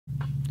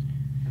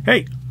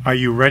Hey, are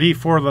you ready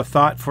for the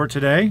thought for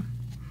today?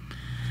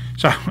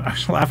 So I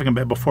was laughing a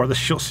bit before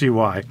this, you'll see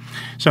why.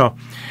 So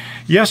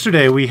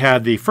yesterday we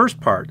had the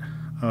first part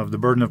of the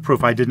burden of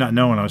proof. I did not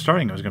know when I was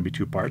starting it was going to be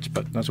two parts,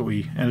 but that's what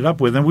we ended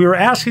up with. And we were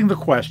asking the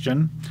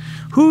question,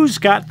 who's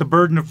got the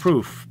burden of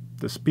proof?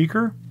 The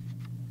speaker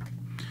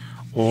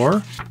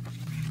or,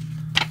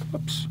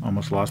 oops,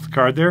 almost lost the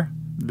card there,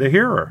 the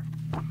hearer?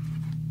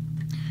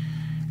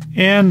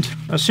 And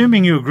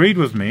assuming you agreed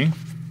with me,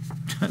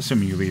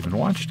 assuming you even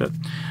watched it,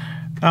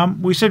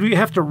 we said we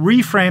have to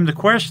reframe the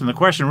question. The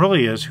question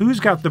really is, who's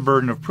got the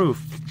burden of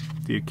proof?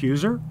 The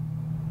accuser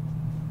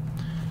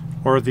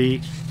or the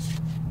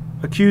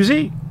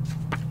accusee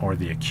or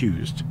the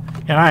accused?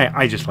 And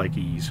I just like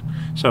ease.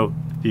 So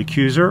the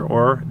accuser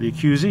or the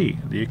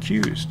accusee, the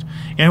accused.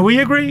 And we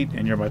agreed,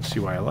 and you're about to see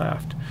why I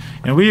laughed,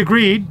 and we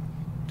agreed,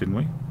 didn't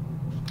we,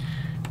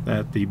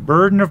 that the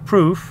burden of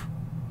proof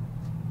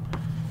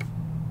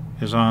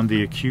is on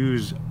the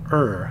accuser.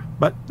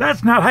 But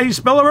that's not how you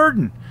spell a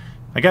burden.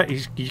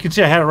 You can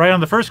see I had it right on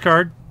the first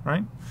card,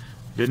 right?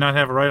 Did not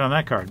have it right on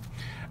that card.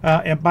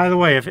 And by the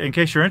way, in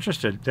case you're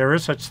interested, there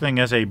is such thing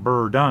as a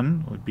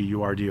burden, would be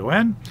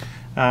U-R-D-O-N.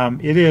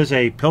 It is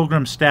a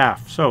pilgrim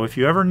staff. So if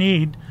you ever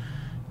need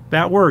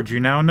that word,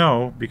 you now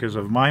know, because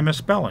of my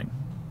misspelling,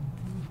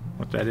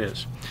 what that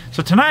is.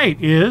 So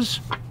tonight is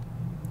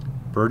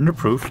burden of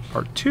proof,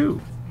 part 2.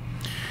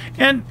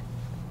 And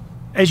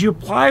as you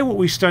apply what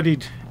we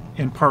studied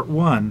in part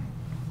 1,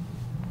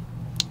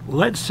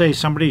 let's say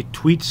somebody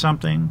tweets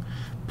something,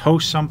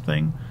 posts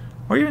something,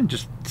 or even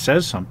just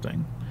says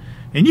something,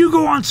 and you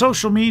go on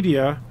social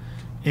media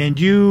and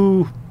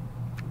you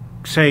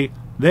say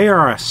they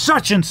are a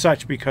such and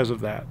such because of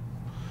that.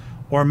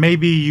 Or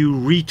maybe you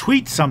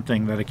retweet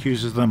something that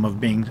accuses them of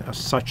being a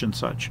such and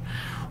such.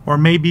 Or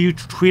maybe you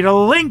tweet a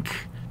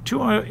link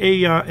to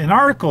an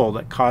article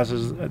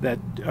that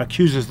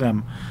accuses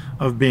them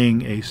of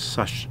being a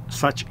such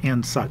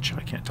and such.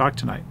 I can't talk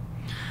tonight.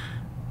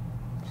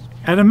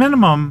 At a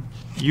minimum,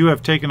 you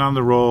have taken on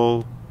the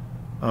role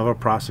of a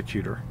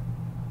prosecutor.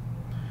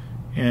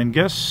 And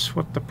guess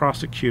what the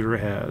prosecutor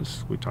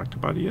has? We talked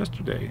about it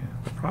yesterday.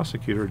 The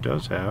prosecutor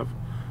does have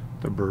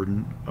the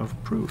burden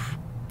of proof.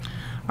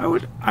 I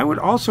would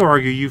also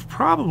argue you've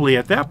probably,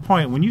 at that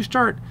point, when you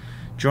start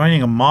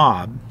joining a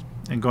mob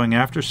and going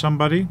after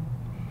somebody,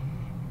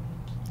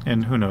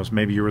 and who knows,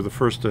 maybe you were the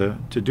first to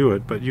do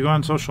it, but you go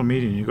on social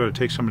media and you go to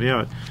take somebody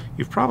out,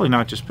 you've probably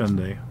not just been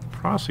the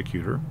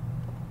prosecutor,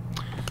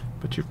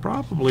 but you've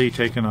probably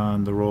taken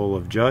on the role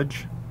of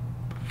judge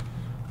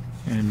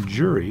and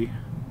jury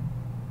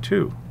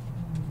too.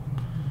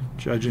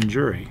 Judge and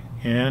jury.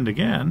 And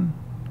again,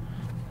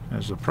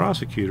 as a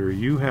prosecutor,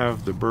 you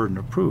have the burden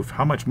of proof.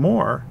 How much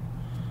more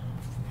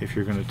if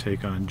you're going to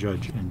take on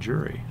judge and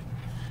jury?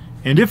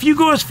 And if you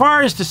go as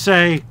far as to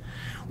say,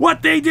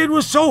 what they did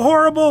was so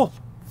horrible,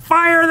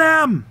 fire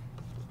them!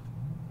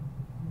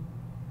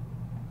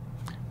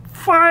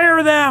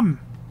 Fire them!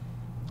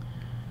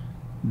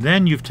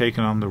 Then you've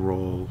taken on the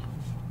role,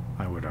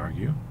 I would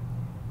argue,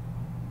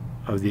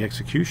 of the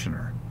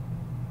executioner.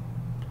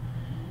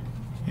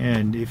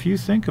 And if you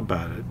think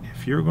about it,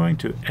 if you're going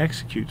to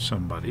execute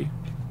somebody,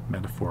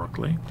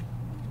 metaphorically,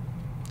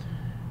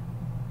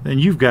 then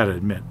you've got to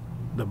admit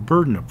the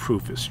burden of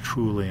proof is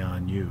truly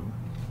on you.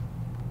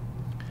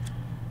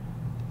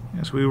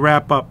 As we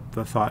wrap up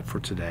the thought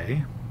for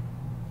today,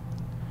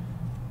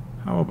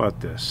 how about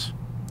this?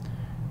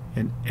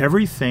 In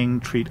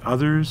everything, treat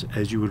others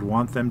as you would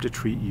want them to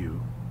treat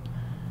you.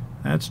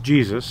 That's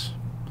Jesus,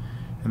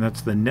 and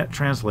that's the net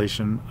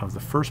translation of the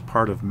first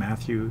part of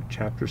Matthew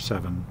chapter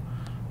 7,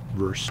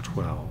 verse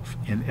 12.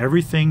 In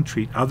everything,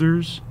 treat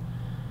others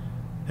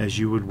as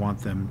you would want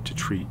them to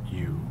treat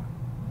you.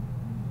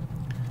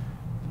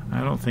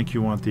 I don't think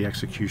you want the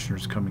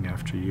executioners coming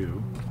after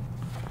you.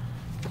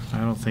 I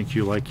don't think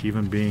you like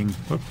even being,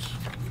 whoops,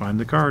 find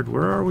the card.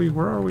 Where are we?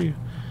 Where are we?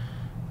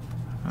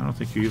 I don't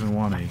think you even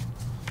want a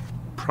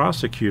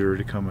prosecutor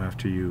to come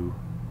after you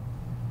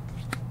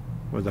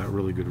without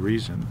really good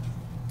reason.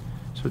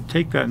 So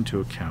take that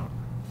into account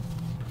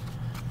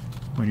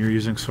when you're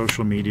using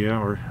social media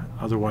or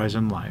otherwise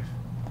in life.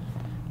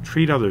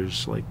 Treat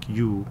others like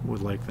you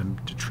would like them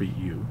to treat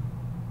you.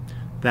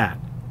 That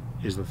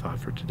is the thought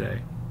for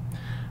today.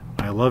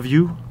 I love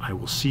you. I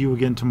will see you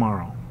again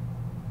tomorrow.